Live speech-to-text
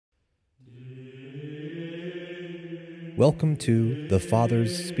Welcome to The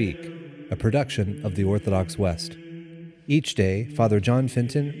Fathers Speak, a production of the Orthodox West. Each day, Father John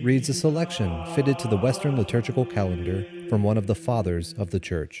Fenton reads a selection fitted to the Western liturgical calendar from one of the Fathers of the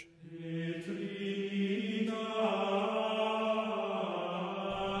Church.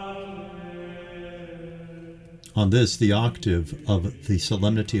 On this, the octave of the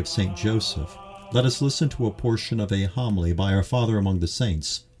Solemnity of St. Joseph, let us listen to a portion of a homily by our Father among the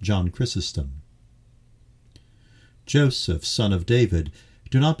Saints, John Chrysostom. Joseph, son of David,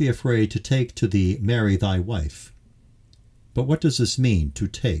 do not be afraid to take to thee Mary thy wife. But what does this mean, to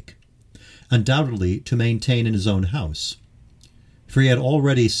take? Undoubtedly to maintain in his own house, for he had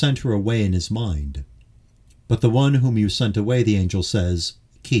already sent her away in his mind. But the one whom you sent away, the angel says,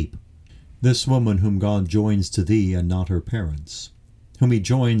 keep. This woman whom God joins to thee, and not her parents, whom he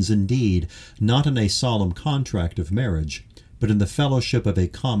joins indeed, not in a solemn contract of marriage, but in the fellowship of a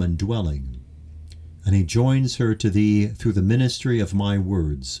common dwelling. And he joins her to thee through the ministry of my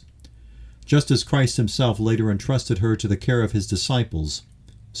words. Just as Christ himself later entrusted her to the care of his disciples,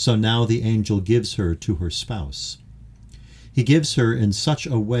 so now the angel gives her to her spouse. He gives her in such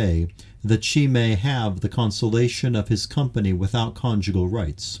a way that she may have the consolation of his company without conjugal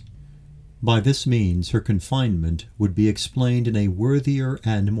rights. By this means her confinement would be explained in a worthier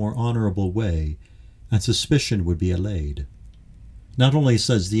and more honorable way, and suspicion would be allayed. Not only,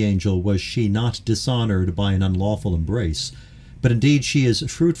 says the angel, was she not dishonored by an unlawful embrace, but indeed she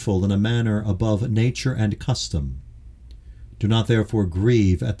is fruitful in a manner above nature and custom. Do not therefore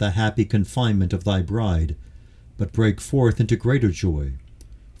grieve at the happy confinement of thy bride, but break forth into greater joy,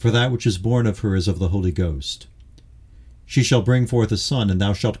 for that which is born of her is of the Holy Ghost. She shall bring forth a son, and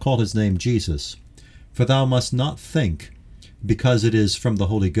thou shalt call his name Jesus. For thou must not think, because it is from the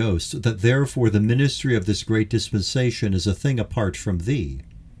Holy Ghost, that therefore the ministry of this great dispensation is a thing apart from thee.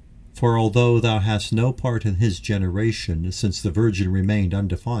 For although thou hast no part in his generation, since the Virgin remained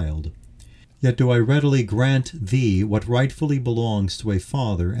undefiled, yet do I readily grant thee what rightfully belongs to a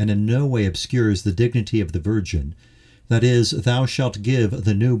father, and in no way obscures the dignity of the Virgin, that is, thou shalt give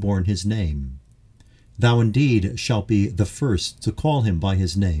the newborn his name. Thou indeed shalt be the first to call him by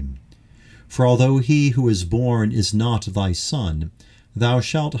his name. For although he who is born is not thy son, thou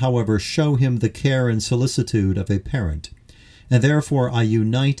shalt, however, show him the care and solicitude of a parent, and therefore I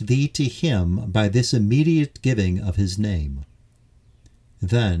unite thee to him by this immediate giving of his name.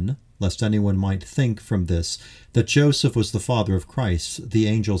 Then, lest anyone might think from this that Joseph was the father of Christ, the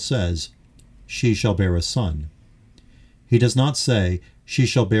angel says, she shall bear a son. He does not say, she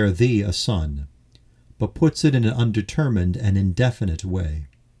shall bear thee a son, but puts it in an undetermined and indefinite way.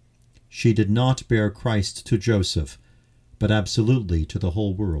 She did not bear Christ to Joseph, but absolutely to the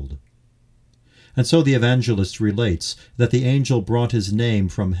whole world. And so the evangelist relates that the angel brought his name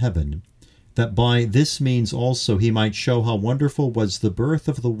from heaven, that by this means also he might show how wonderful was the birth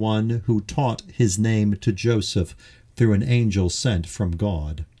of the one who taught his name to Joseph through an angel sent from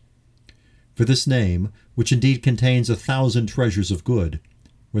God. For this name, which indeed contains 1,000 treasures of good,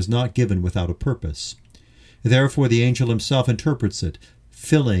 was not given without a purpose. Therefore the angel himself interprets it,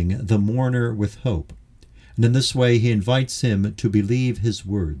 filling the mourner with hope, and in this way he invites him to believe his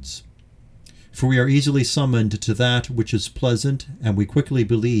words. For we are easily summoned to that which is pleasant, and we quickly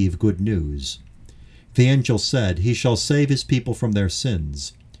believe good news. The angel said, he shall save his people from their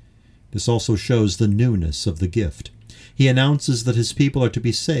sins. This also shows the newness of the gift. He announces that his people are to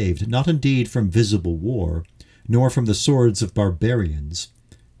be saved, not indeed from visible war, nor from the swords of barbarians,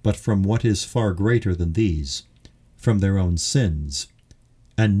 but from what is far greater than these, from their own sins.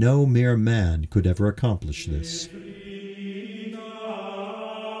 And no mere man could ever accomplish this.